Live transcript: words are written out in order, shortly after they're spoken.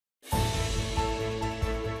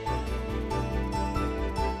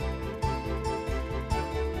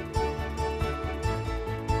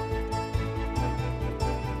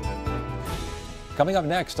Coming up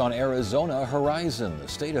next on Arizona Horizon, the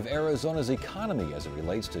state of Arizona's economy as it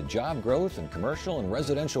relates to job growth and commercial and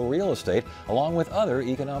residential real estate, along with other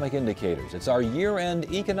economic indicators. It's our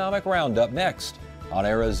year-end economic roundup next on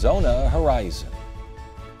Arizona Horizon.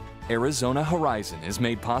 Arizona Horizon is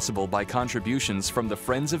made possible by contributions from the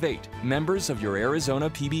Friends of Eight, members of your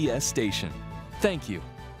Arizona PBS station. Thank you.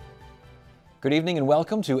 Good evening and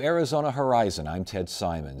welcome to Arizona Horizon. I'm Ted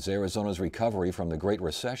Simons. Arizona's recovery from the Great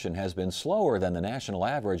Recession has been slower than the national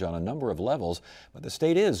average on a number of levels, but the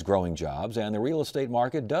state is growing jobs and the real estate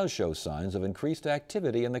market does show signs of increased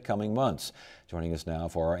activity in the coming months. Joining us now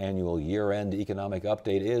for our annual year-end economic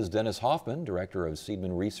update is Dennis Hoffman, director of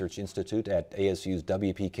Seidman Research Institute at ASU's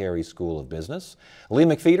W.P. Carey School of Business, Lee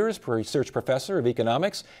McPheters, research professor of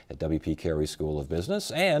economics at W.P. Carey School of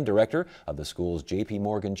Business and director of the school's J.P.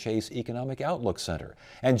 Morgan Chase Economic Outlook Center,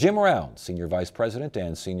 and Jim Round, senior vice president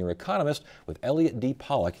and senior economist with Elliott D.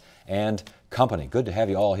 Pollack and Company. Good to have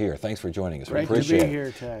you all here. Thanks for joining us. Great we appreciate to be it.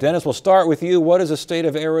 here, Ted. Dennis, we'll start with you. What is the state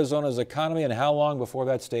of Arizona's economy and how long before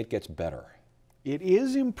that state gets better? It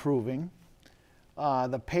is improving.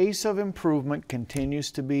 The pace of improvement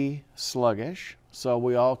continues to be sluggish, so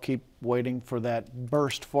we all keep waiting for that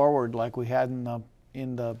burst forward like we had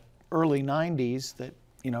in the early 90s that,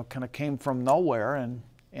 you know, kind of came from nowhere and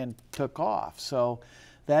took off. So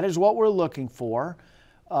that is what we're looking for.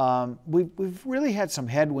 We've really had some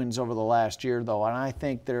headwinds over the last year, though, and I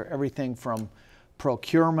think they're everything from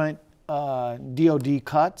procurement, DOD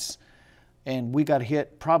cuts, and we got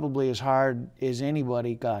hit probably as hard as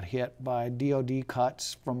anybody got hit by DOD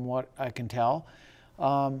cuts from what I can tell.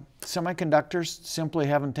 Semiconductors simply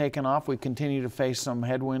haven't taken off. We continue to face some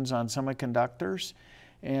headwinds on semiconductors,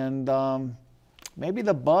 and maybe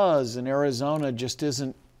the buzz in Arizona just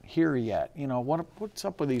isn't here yet. You know, what's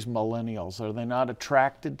up with these millennials? Are they not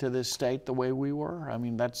attracted to this state the way we were? I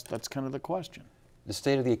mean, that's kind of the question. The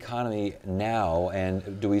state of the economy now,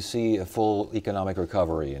 and do we see a full economic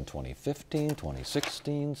recovery in 2015,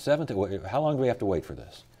 2016, 17? How long do we have to wait for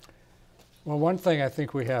this? Well, one thing I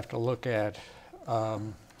think we have to look at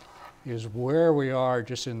is where we are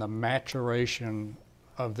just in the maturation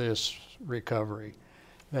of this recovery.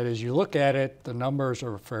 That is, you look at it, the numbers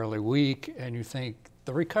are fairly weak, and you think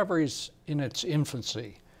the recovery's in its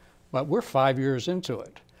infancy, but we're 5 years into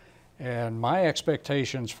it. And my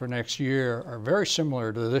expectations for next year are very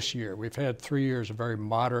similar to this year. We've had 3 years of very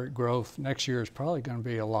moderate growth. Next year is probably going to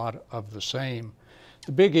be a lot of the same.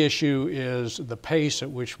 The big issue is the pace at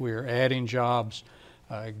which we're adding jobs,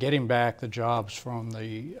 getting back the jobs from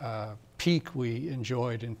the peak we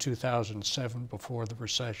enjoyed in 2007 before the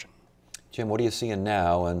recession. Jim, what are you seeing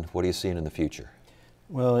now and what are you seeing in the future?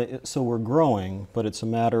 Well, so we're growing, but it's a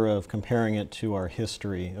matter of comparing it to our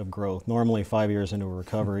history of growth. Normally 5 years into a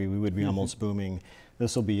recovery, we would be almost booming.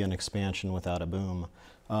 This will be an expansion without a boom.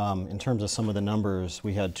 In terms of some of the numbers,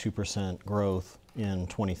 we had 2% growth in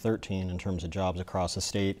 2013 in terms of jobs across the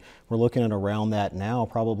state. We're looking at around that now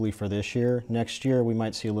probably for this year. Next year we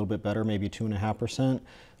might see a little bit better, maybe 2.5%,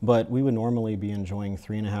 but we would normally be enjoying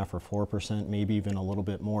 3.5% or 4%, maybe even a little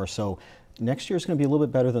bit more. So next year is going to be a little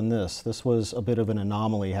bit better than this. This was a bit of an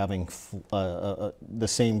anomaly having the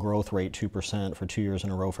same growth rate, 2%, for 2 years in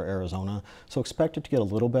a row for Arizona. So expect it to get a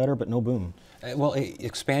little better, but no boom. Well,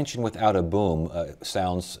 expansion without a boom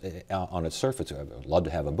sounds on its surface, I'd love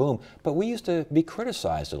to have a boom, but we used to be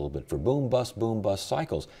criticized a little bit for boom bust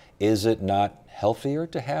cycles. Is it not healthier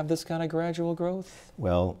to have this kind of gradual growth?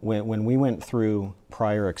 Well, when we went through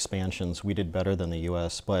prior expansions, we did better than the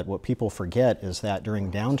U.S., but what people forget is that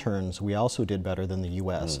during downturns, we also did better than the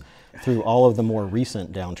U.S. Through all of the more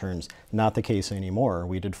recent downturns, not the case anymore.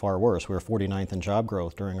 We did far worse. We were 49th in job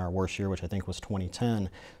growth during our worst year, which I think was 2010.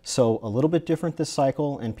 So a little bit different this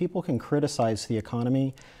cycle, and people can criticize the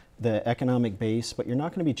economy, the economic base, but you're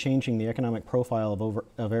not going to be changing the economic profile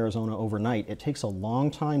of Arizona overnight. It takes a long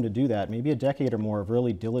time to do that, maybe a decade or more of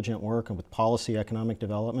really diligent work and with policy economic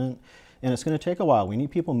development. And it's going to take a while. We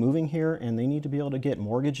need people moving here, and they need to be able to get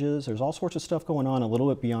mortgages. There's all sorts of stuff going on a little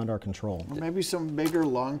bit beyond our control. Well, maybe some bigger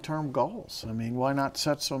long-term goals. I mean, why not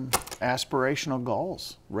set some aspirational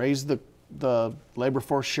goals? Raise the labor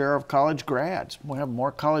force share of college grads. We have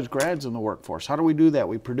more college grads in the workforce. How do we do that?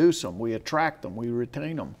 We produce them, we attract them, we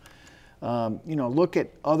retain them. You know, look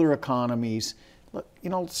at other economies. You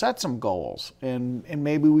know, set some goals, and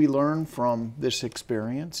maybe we learn from this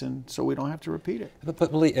experience, and so we don't have to repeat it.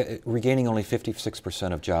 But regaining only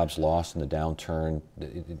 56% of jobs lost in the downturn,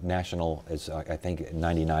 national is I think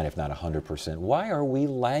 99 if not 100%. Why are we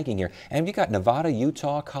lagging here? And you got Nevada,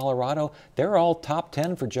 Utah, Colorado, they're all top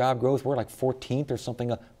 10 for job growth. We're like 14th or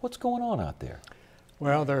something. What's going on out there?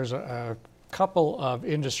 Well, there's couple of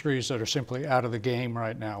industries that are simply out of the game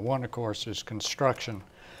right now. One, of course, is construction.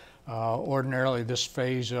 Ordinarily, this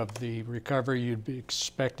phase of the recovery, you'd be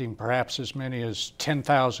expecting perhaps as many as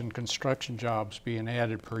 10,000 construction jobs being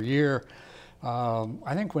added per year.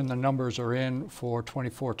 I think when the numbers are in for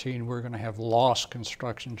 2014, we're going to have lost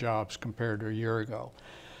construction jobs compared to a year ago.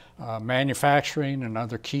 Manufacturing,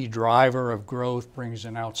 another key driver of growth, brings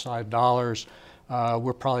in outside dollars.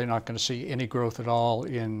 We're probably not going to see any growth at all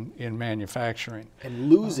in manufacturing. And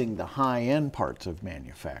losing the high-end parts of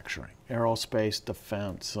manufacturing, aerospace,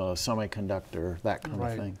 defense, semiconductor, that kind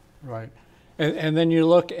of thing. Right. And then you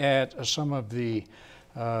look at some of the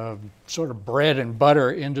sort of bread and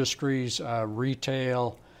butter industries,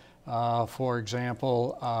 retail, for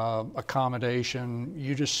example, accommodation.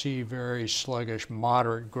 You just see very sluggish,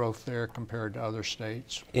 moderate growth there compared to other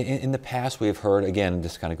states. In the past, we've heard, again,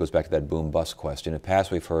 this kind of goes back to that boom-bust question. In the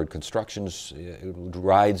past, we've heard construction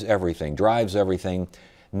drives everything.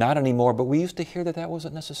 Not anymore, but we used to hear that that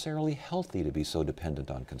wasn't necessarily healthy to be so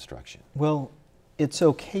dependent on construction. Well, it's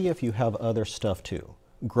okay if you have other stuff too.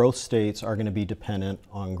 Growth states are going to be dependent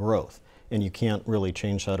on growth, and you can't really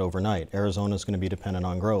change that overnight. Arizona is going to be dependent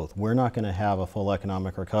on growth. We're not going to have a full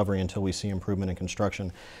economic recovery until we see improvement in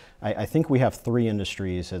construction. I think we have three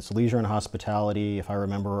industries. It's leisure and hospitality, if I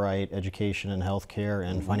remember right, education and healthcare,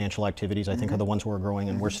 and financial activities, I think, are the ones who are growing,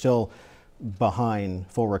 and we're still behind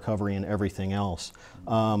full recovery in everything else.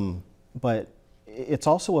 But it's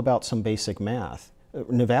also about some basic math.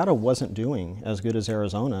 Nevada wasn't doing as good as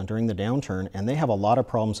Arizona during the downturn, and they have a lot of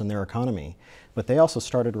problems in their economy, but they also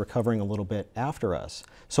started recovering a little bit after us.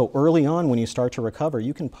 So early on, when you start to recover,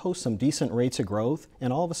 you can post some decent rates of growth,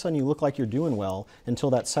 and all of a sudden you look like you're doing well until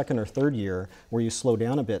that second or third year where you slow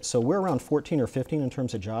down a bit. So we're around 14 or 15 in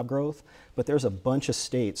terms of job growth, but there's a bunch of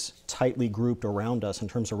states tightly grouped around us in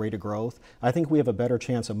terms of rate of growth. I think we have a better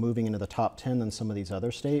chance of moving into the top 10 than some of these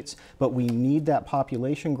other states, but we need that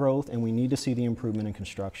population growth, and we need to see the improvement in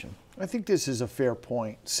construction. I think this is a fair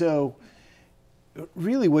point. So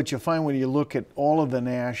really what you find when you look at all of the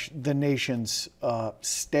nation's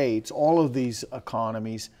states, all of these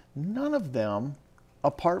economies, none of them,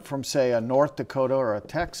 apart from, say, a North Dakota or a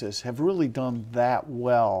Texas, have really done that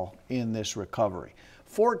well in this recovery.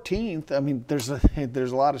 14th, I mean, there's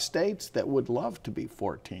a lot of states that would love to be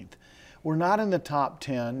 14th. We're not in the top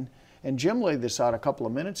 10, and Jim laid this out a couple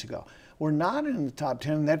of minutes ago. We're not in the top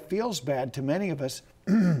 10, and that feels bad to many of us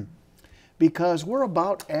because we're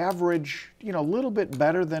about average, a little bit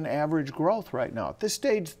better than average growth right now. At this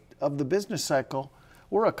stage of the business cycle,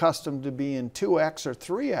 we're accustomed to being 2x or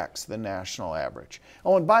 3x the national average.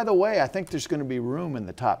 Oh, and by the way, I think there's going to be room in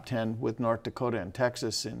the top 10 with North Dakota and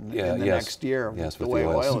Texas in the next year with the way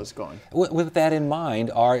oil is going. With that in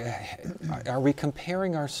mind, are we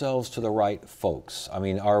comparing ourselves to the right folks? I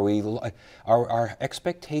mean, are our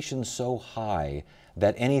expectations so high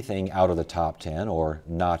that anything out of the top 10 or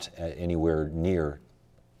not anywhere near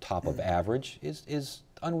top of average is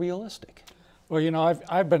unrealistic? Well,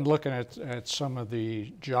 I've been looking at some of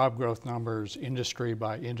the job growth numbers industry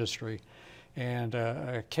by industry, and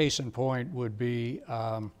a case in point would be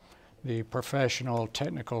the professional,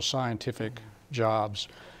 technical, scientific jobs.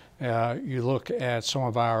 You look at some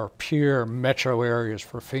of our peer metro areas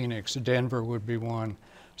for Phoenix. Denver would be one,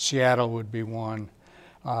 Seattle would be one,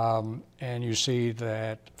 and you see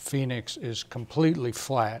that Phoenix is completely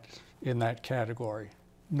flat in that category.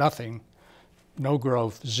 Nothing. No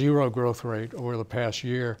growth, zero growth rate over the past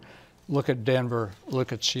year. Look at Denver,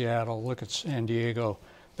 look at Seattle, look at San Diego.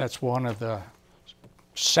 That's one of the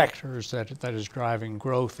sectors that is driving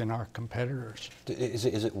growth in our competitors. Is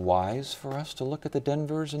it wise for us to look at the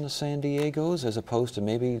Denvers and the San Diegos as opposed to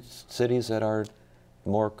maybe cities that are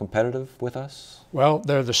more competitive with us? Well,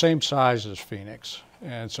 they're the same size as Phoenix,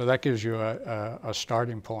 and so that gives you a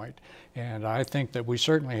starting point. And I think that we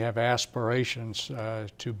certainly have aspirations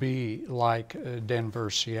to be like Denver,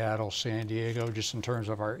 Seattle, San Diego, just in terms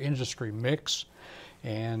of our industry mix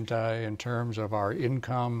and in terms of our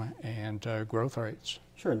income and growth rates.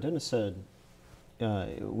 Sure, and Dennis said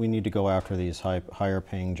we need to go after these higher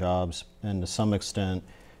paying jobs, and to some extent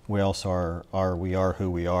we also we are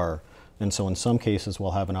who we are. And so in some cases,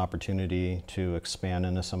 we'll have an opportunity to expand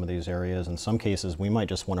into some of these areas. In some cases, we might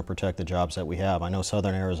just want to protect the jobs that we have. I know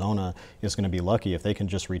Southern Arizona is going to be lucky if they can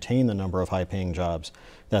just retain the number of high-paying jobs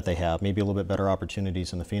that they have. Maybe a little bit better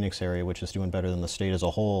opportunities in the Phoenix area, which is doing better than the state as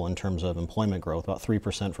a whole in terms of employment growth, about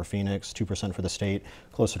 3% for Phoenix, 2% for the state,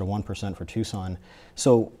 closer to 1% for Tucson.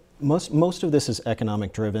 So most of this is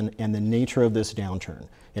economic driven, and the nature of this downturn.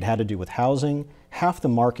 It had to do with housing. Half the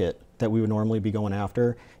market that we would normally be going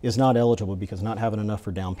after is not eligible because not having enough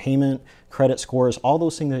for down payment, credit scores, all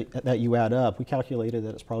those things that you add up, we calculated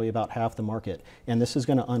that it's probably about half the market. And this is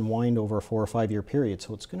going to unwind over a 4 or 5 year period,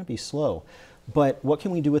 so it's going to be slow. But what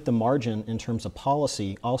can we do with the margin in terms of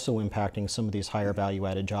policy also impacting some of these higher value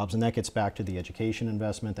added jobs? And that gets back to the education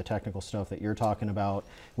investment, the technical stuff that you're talking about.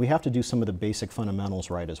 We have to do some of the basic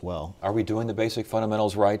fundamentals right as well. Are we doing the basic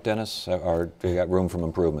fundamentals right, Dennis? Or do you got room for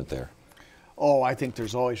improvement there? Oh, I think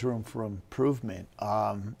there's always room for improvement.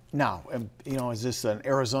 Now, you know, is this an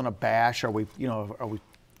Arizona bash? Are we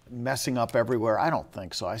messing up everywhere? I don't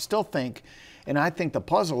think so. I still think, and I think the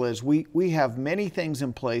puzzle is we have many things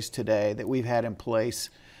in place today that we've had in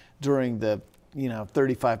place during the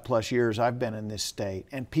 35 plus years I've been in this state,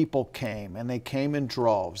 and people came, and they came in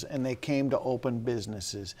droves, and they came to open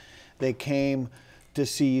businesses. They came to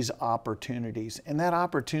seize opportunities. And that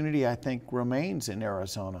opportunity, I think, remains in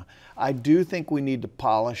Arizona. I do think we need to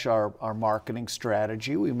polish our marketing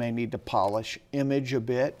strategy. We may need to polish image a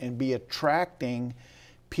bit and be attracting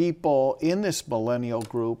people in this millennial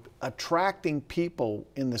group, attracting people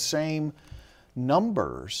in the same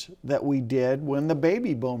numbers that we did when the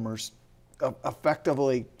baby boomers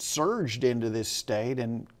effectively surged into this state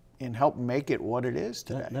and helped make it what it is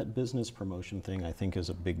today. That business promotion thing, I think, is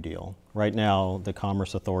a big deal. Right now, the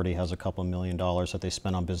Commerce Authority has a couple $1 million that they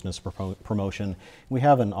spend on business promotion. We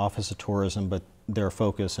have an Office of Tourism, but their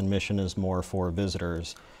focus and mission is more for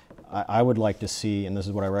visitors. I would like to see, and this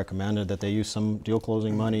is what I recommended, that they use some deal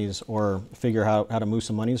closing monies or figure out how to move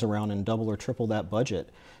some monies around and double or triple that budget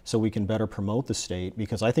so we can better promote the state,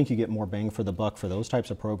 because I think you get more bang for the buck for those types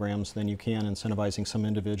of programs than you can incentivizing some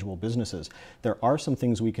individual businesses. There are some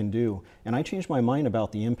things we can do, and I changed my mind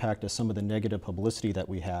about the impact of some of the negative publicity that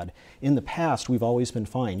we had. In the past, we've always been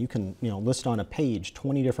fine. You can list on a page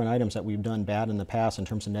 20 different items that we've done bad in the past in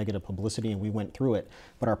terms of negative publicity, and we went through it.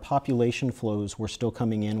 But our population flows were still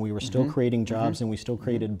coming in. We were still creating jobs, and we still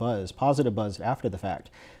created buzz, positive buzz after the fact.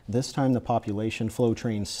 This time the population flow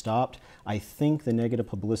train stopped. I think the negative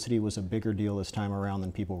publicity was a bigger deal this time around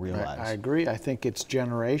than people realize. I agree. I think it's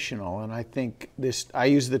generational, and I think I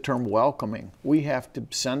use the term welcoming. We have to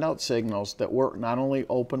send out signals that we're not only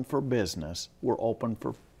open for business, we're open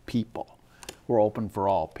for people. We're open for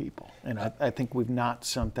all people. And I think we've not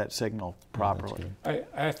sent that signal properly.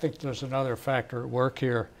 I think there's another factor at work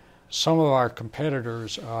here. Some of our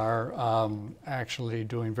competitors are actually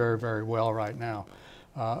doing very, very well right now.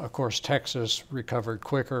 Of course, Texas recovered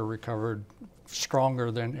quicker, recovered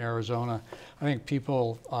stronger than Arizona. I think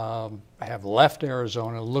people have left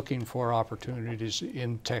Arizona looking for opportunities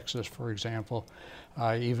in Texas, for example,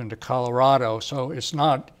 even to Colorado. So it's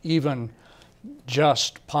not even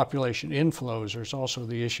just population inflows, there's also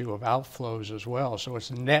the issue of outflows as well. So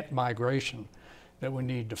it's net migration that we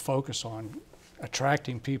need to focus on,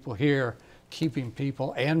 attracting people here, keeping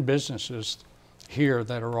people and businesses here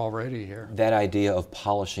that are already here. That idea of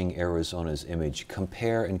polishing Arizona's image,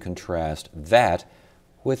 compare and contrast that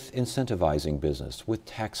with incentivizing business, with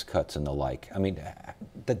tax cuts and the like. I mean,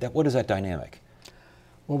 what is that dynamic?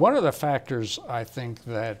 Well, one of the factors I think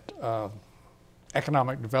that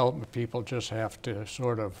economic development people just have to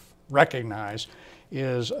sort of recognize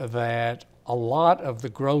is that a lot of the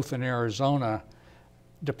growth in Arizona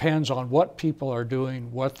depends on what people are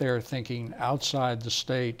doing, what they're thinking outside the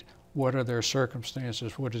state, what are their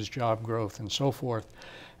circumstances, what is job growth, and so forth,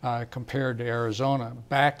 compared to Arizona.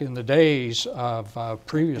 Back in the days of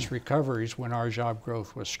previous recoveries when our job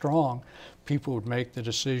growth was strong, people would make the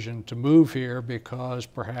decision to move here because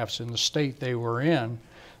perhaps in the state they were in,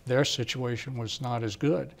 their situation was not as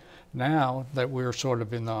good. Now that we're sort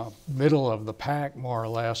of in the middle of the pack, more or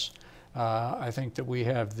less, I think that we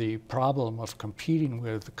have the problem of competing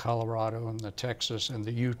with the Colorado and the Texas and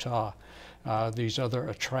the Utah, these other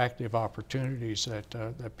attractive opportunities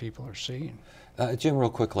that people are seeing. Jim, real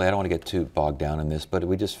quickly, I don't want to get too bogged down in this, but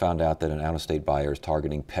we just found out that an out-of-state buyer is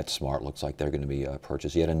targeting PetSmart. Looks like they're going to be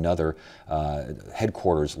purchased. Yet another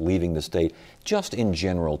headquarters leaving the state. Just in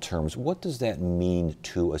general terms, what does that mean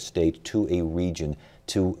to a state, to a region,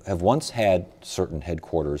 to have once had certain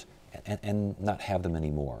headquarters and not have them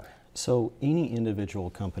anymore? So any individual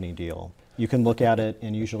company deal, you can look at it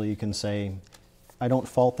and usually you can say, I don't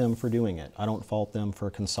fault them for doing it. I don't fault them for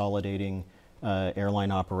consolidating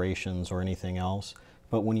airline operations or anything else.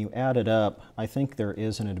 But when you add it up, I think there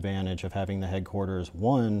is an advantage of having the headquarters.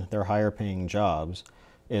 One, they're higher paying jobs.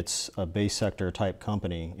 it's a base sector type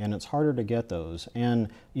company, and it's harder to get those. And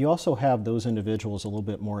you also have those individuals a little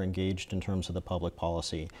bit more engaged in terms of the public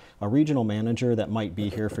policy. A regional manager that might be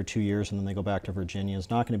here for 2 years and then they go back to Virginia is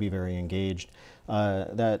not going to be very engaged.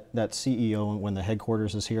 That CEO, when the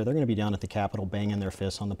headquarters is here, they're going to be down at the Capitol banging their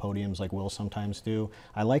fists on the podiums like we'll sometimes do.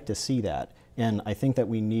 I like to see that. And I think that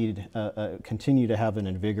we need continue to have an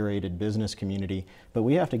invigorated business community, but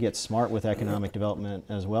we have to get smart with economic development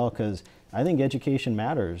as well, because I think education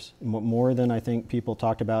matters more than I think people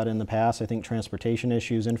talked about in the past. I think transportation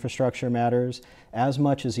issues, infrastructure matters as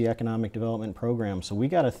much as the economic development program. So we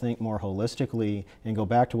got to think more holistically and go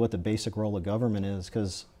back to what the basic role of government is,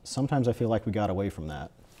 because sometimes I feel like we got away from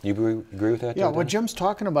that. You agree with that? Yeah, what Jim's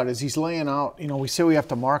talking about is he's laying out, we say we have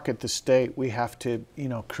to market the state, we have to,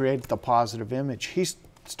 create the positive image. He's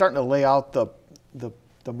starting to lay out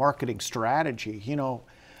the marketing strategy.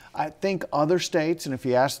 I think other states, and if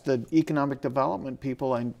you ask the economic development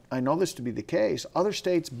people, I know this to be the case, other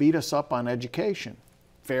states beat us up on education,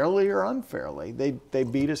 fairly or unfairly. They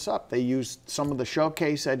beat us up. They use some of the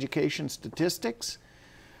showcase education statistics,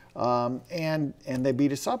 and they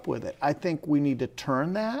beat us up with it. I think we need to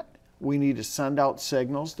turn that. We need to send out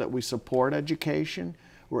signals that we support education.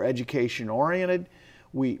 We're education oriented.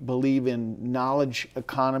 We believe in knowledge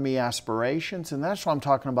economy aspirations, and that's what I'm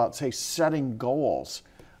talking about, say, setting goals.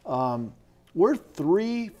 We're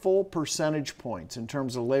 3 full percentage points in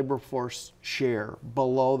terms of labor force share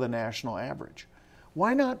below the national average.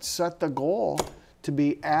 Why not set the goal to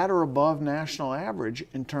be at or above national average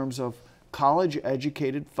in terms of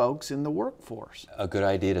college-educated folks in the workforce? A good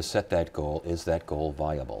idea to set that goal. Is that goal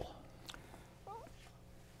viable?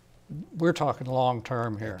 We're talking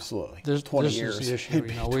long-term here. Absolutely. 20 years. Is the issue. It'd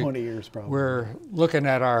be 20 years probably. We're looking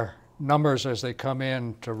at our numbers as they come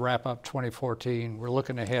in to wrap up 2014. We're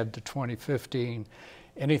looking ahead to 2015.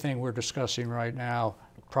 Anything we're discussing right now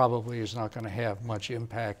probably is not going to have much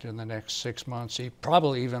impact in the next 6 months.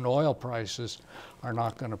 Probably even oil prices are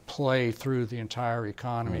not going to play through the entire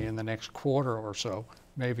economy in the next quarter or so,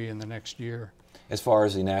 maybe in the next year. As far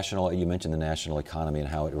as the national, you mentioned the national economy and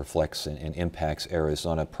how it reflects and impacts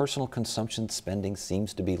Arizona. Personal consumption spending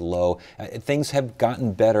seems to be low. Things have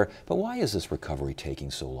gotten better, but why is this recovery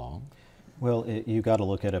taking so long? Well, you got to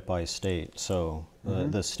look at it by state. So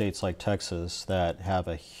the states like Texas that have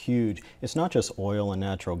a huge, it's not just oil and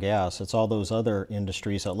natural gas, it's all those other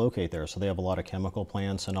industries that locate there. So they have a lot of chemical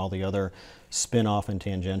plants and all the other spin-off and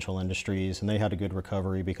tangential industries, and they had a good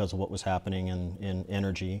recovery because of what was happening in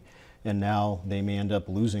energy. And now they may end up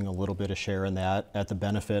losing a little bit of share in that at the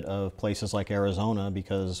benefit of places like Arizona,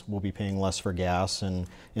 because we'll be paying less for gas and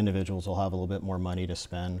individuals will have a little bit more money to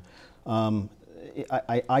spend.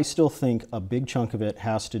 I still think a big chunk of it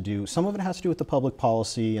has to do, some of it has to do with the public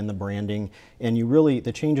policy and the branding, and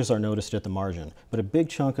the changes are noticed at the margin. But a big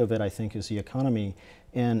chunk of it, I think, is the economy.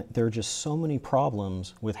 And there are just so many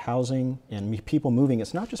problems with housing and people moving.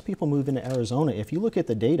 It's not just people moving to Arizona. If you look at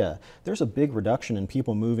the data, there's a big reduction in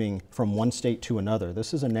people moving from one state to another.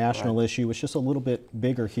 This is a national issue. It's just a little bit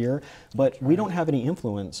bigger here. But we don't have any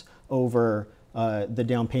influence over the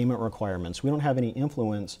down payment requirements. We don't have any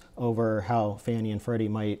influence over how Fannie and Freddie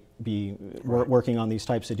might be working on these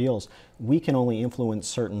types of deals. We can only influence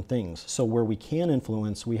certain things. So where we can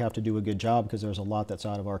influence, we have to do a good job, because there's a lot that's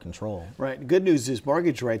out of our control. Right. The good news is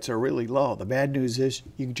mortgage rates are really low. The bad news is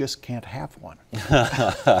you just can't have one.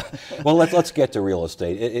 Well, let's get to real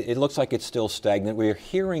estate. It looks like it's still stagnant. We're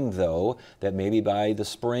hearing, though, that maybe by the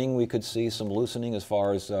spring we could see some loosening as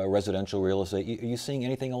far as residential real estate. Are you seeing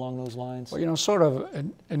anything along those lines? Well, sort of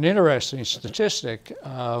an interesting statistic.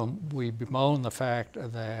 We bemoan the fact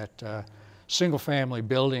that single-family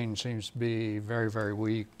building seems to be very, very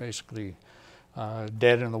weak, basically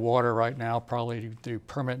dead in the water right now. Probably the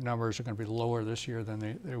permit numbers are going to be lower this year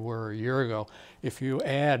than they were a year ago. If you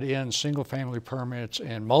add in single-family permits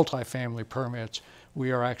and multifamily permits,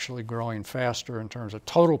 we are actually growing faster in terms of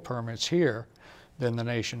total permits here than the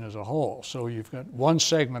nation as a whole. So you've got one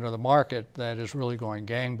segment of the market that is really going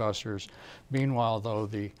gangbusters. Meanwhile, though,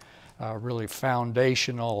 the really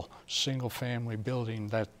foundational single-family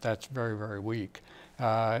building, that's very, very weak.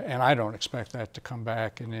 And I don't expect that to come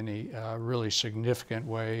back in any really significant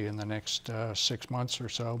way in the next 6 months or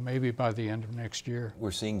so, maybe by the end of next year.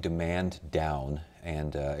 We're seeing demand down,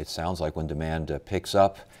 and it sounds like when demand picks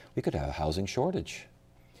up, we could have a housing shortage.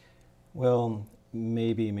 Well,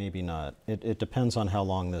 maybe, maybe not. It depends on how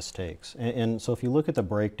long this takes. And so if you look at the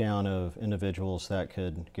breakdown of individuals that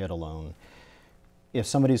could get a loan, if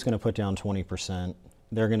somebody's going to put down 20%,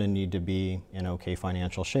 they're going to need to be in okay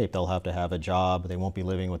financial shape. They'll have to have a job. They won't be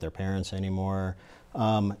living with their parents anymore.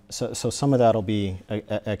 So some of that will be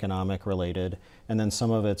economic related, and then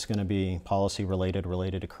some of it's going to be policy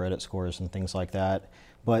related to credit scores and things like that.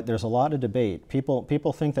 But there's a lot of debate.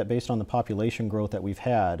 People think that based on the population growth that we've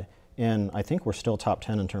had, and I think we're still top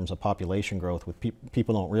 10 in terms of population growth, which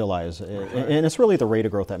people don't realize. And it's really the rate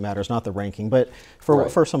of growth that matters, not the ranking. But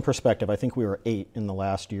for some perspective, I think we were 8 in the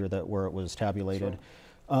last year where it was tabulated.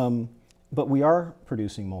 But we are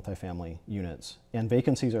producing multifamily units, and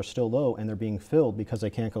vacancies are still low, and they're being filled because they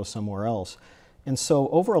can't go somewhere else. And so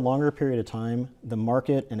over a longer period of time, the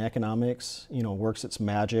market and economics, works its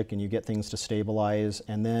magic, and you get things to stabilize.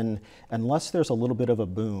 And then unless there's a little bit of a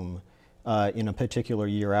boom in a particular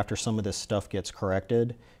year after some of this stuff gets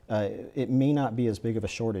corrected, it may not be as big of a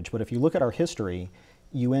shortage. But if you look at our history,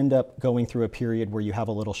 you end up going through a period where you have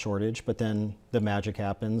a little shortage, but then the magic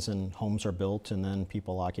happens and homes are built, and then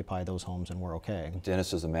people occupy those homes, and we're okay. Dennis,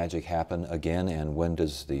 does the magic happen again, and when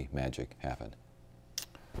does the magic happen?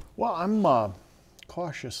 Well, I'm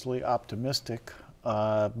cautiously optimistic,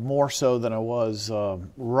 more so than I was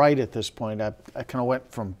right at this point. I kind of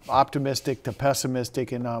went from optimistic to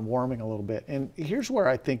pessimistic, and now I'm warming a little bit. And here's where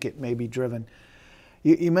I think it may be driven.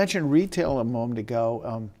 You mentioned retail a moment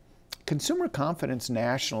ago. Consumer confidence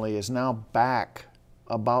nationally is now back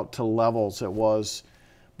about to levels it was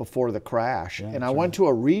before the crash. Yeah, and I went to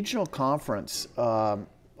a regional conference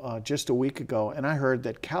just a week ago, and I heard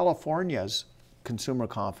that California's consumer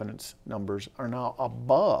confidence numbers are now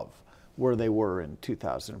above where they were in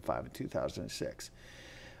 2005 and 2006.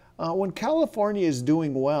 When California is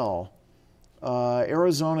doing well,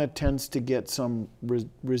 Arizona tends to get some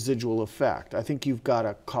residual effect. I think you've got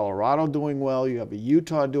a Colorado doing well, you have a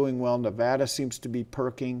Utah doing well, Nevada seems to be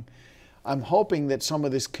perking. I'm hoping that some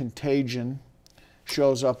of this contagion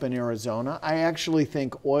shows up in Arizona. I actually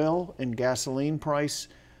think oil and gasoline prices,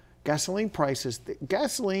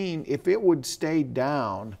 gasoline, if it would stay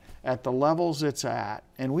down at the levels it's at,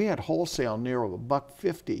 and we had wholesale near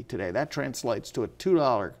 $1.50 today, that translates to a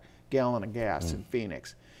 $2 gallon of gas in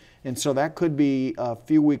Phoenix. And so that could be a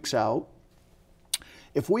few weeks out.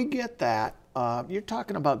 If we get that, you're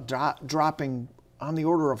talking about dropping on the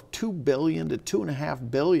order of $2 billion to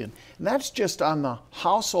 $2.5 billion. And that's just on the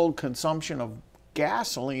household consumption of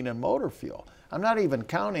gasoline and motor fuel. I'm not even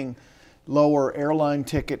counting lower airline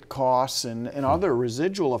ticket costs and other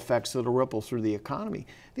residual effects that will ripple through the economy.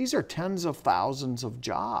 These are tens of thousands of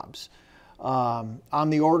jobs. On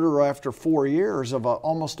the order after 4 years of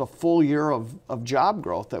almost a full year of job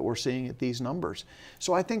growth that we're seeing at these numbers.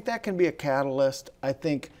 So I think that can be a catalyst. I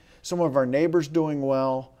think some of our neighbors doing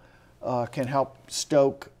well can help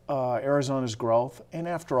stoke Arizona's growth. And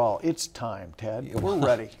after all, it's time, Ted. We're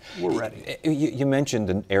ready. We're ready. You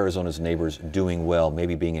mentioned Arizona's neighbors doing well,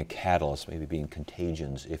 maybe being a catalyst, maybe being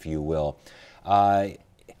contagions, if you will.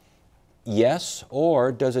 Yes,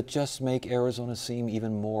 or does it just make Arizona seem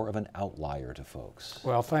even more of an outlier to folks?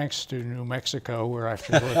 Well, thanks to New Mexico, we're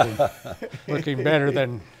actually looking better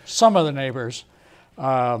than some of the neighbors.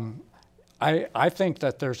 I think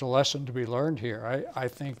that there's a lesson to be learned here. I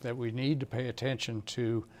think that we need to pay attention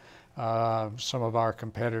to some of our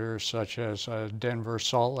competitors, such as Denver,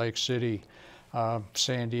 Salt Lake City,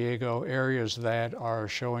 San Diego, areas that are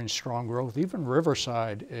showing strong growth. Even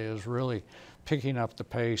Riverside is really picking up the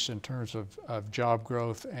pace in terms of job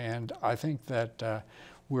growth, and I think that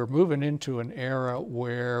we're moving into an era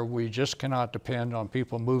where we just cannot depend on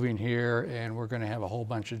people moving here and we're going to have a whole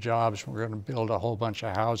bunch of jobs, we're going to build a whole bunch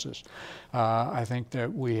of houses. I think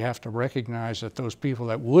that we have to recognize that those people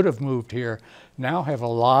that would have moved here now have a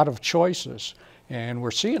lot of choices, and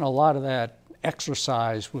we're seeing a lot of that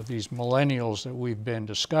exercise with these millennials that we've been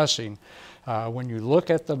discussing. When you look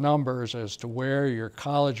at the numbers as to where your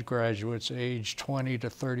college graduates age 20 to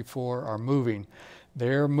 34 are moving,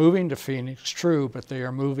 they're moving to Phoenix, true, but they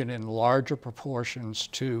are moving in larger proportions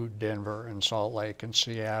to Denver and Salt Lake and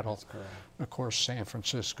Seattle, of course San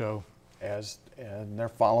Francisco. And they're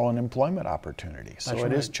following employment opportunities. So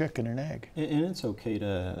it is chicken and egg. And it's okay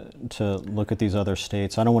to look at these other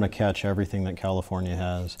states. I don't want to catch everything that California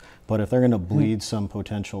has, but if they're going to bleed some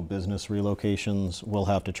potential business relocations, we'll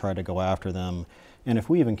have to try to go after them. And if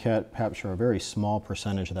we even capture a very small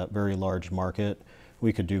percentage of that very large market,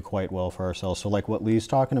 we could do quite well for ourselves. So like what Lee's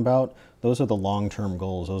talking about, those are the long-term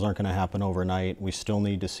goals. Those aren't going to happen overnight. We still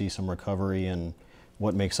need to see some recovery in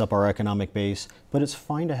what makes up our economic base, but it's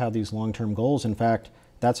fine to have these long-term goals. In fact,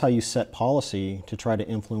 that's how you set policy to try to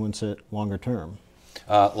influence it longer term.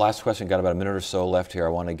 Last question, got about a minute or so left here. I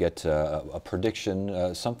want to get a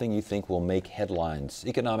prediction, something you think will make headlines,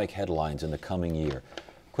 economic headlines in the coming year.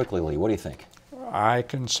 Quickly, Lee, what do you think? I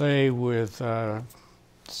can say with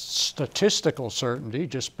statistical certainty,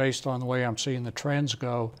 just based on the way I'm seeing the trends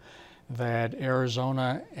go, that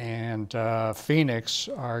Arizona and Phoenix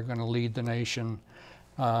are going to lead the nation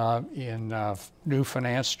in new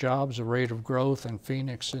finance jobs, the rate of growth, and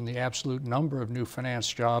Phoenix in the absolute number of new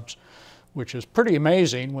finance jobs, which is pretty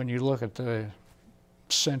amazing when you look at the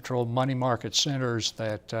central money market centers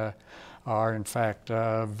that are in fact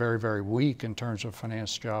very, very weak in terms of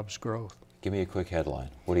finance jobs growth. Give me a quick headline.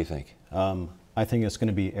 What do you think? I think it's going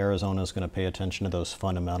to be Arizona's going to pay attention to those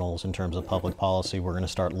fundamentals in terms of public policy. We're going to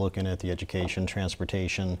start looking at the education,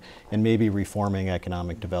 transportation, and maybe reforming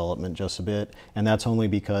economic development just a bit. And that's only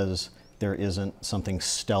because there isn't something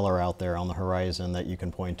stellar out there on the horizon that you can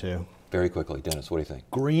point to. Very quickly, Dennis, what do you think?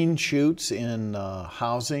 Green shoots in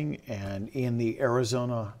housing and in the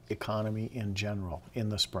Arizona economy in general in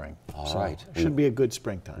the spring. All right. Should be a good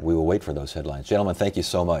springtime. We will wait for those headlines. Gentlemen, thank you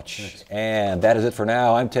so much. Thanks. And that is it for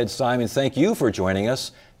now. I'm Ted Simons. Thank you for joining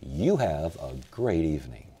us. You have a great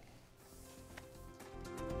evening.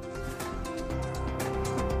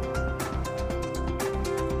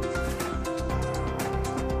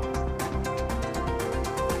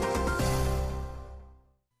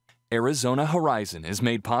 Arizona Horizon is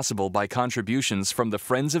made possible by contributions from the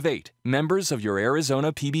Friends of 8, members of your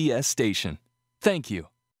Arizona PBS station. Thank you.